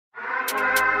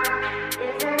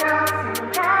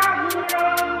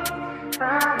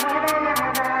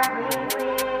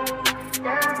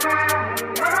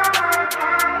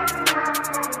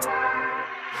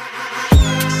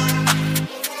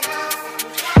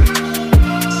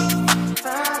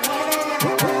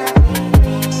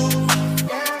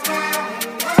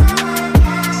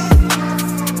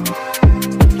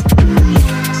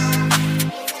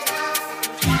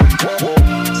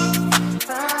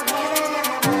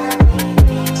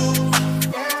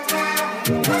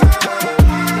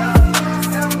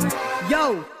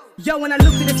Yo, when I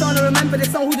look to the song, I remember the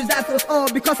song who does that for us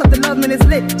all. Because of the love, man, it's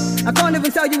lit. I can't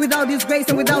even tell you without this grace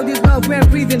and without this love we're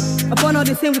breathing. Upon all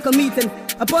this sin we come meeting,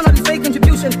 upon all this fake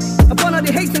contribution, upon all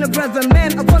the hate in the brethren,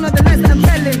 man, upon all the lies that I'm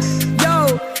telling.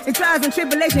 Yo, in trials and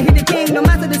tribulation, hit the king. No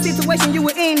matter the situation you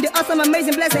were in, the awesome,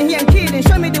 amazing blessing, he ain't kidding.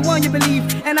 Show me the one you believe,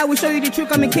 and I will show you the truth,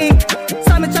 I'm a king.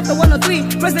 Psalm chapter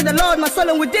 103, praise the Lord, my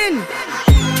soul and within.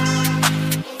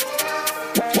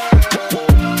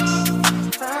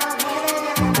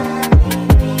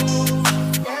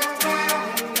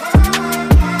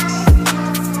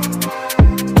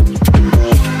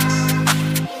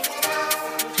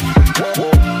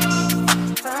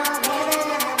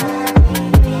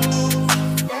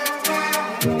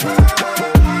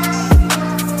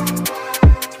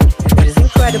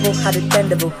 How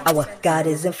dependable, our God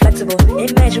is inflexible,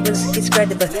 immeasurable, it's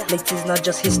credible. It is not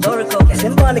just historical,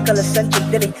 symbolical, eccentric,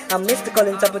 dilly, a mystical,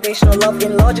 interpretational, love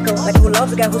illogical. Like who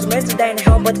loves a guy who's meant to die in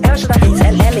hell, but El Shaddai is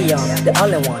El Elyon, the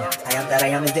only one. I am that I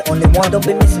am is the only one, don't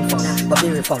be misinformed, but be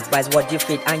reformed. Rise what you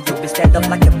feed and you'll be stand up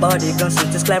like a body. Gun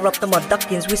to clear up the mud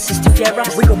duckings with 60 fear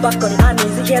us. We go back on our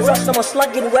knees, he hears us, no more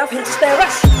slugging, we have him to spare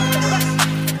us.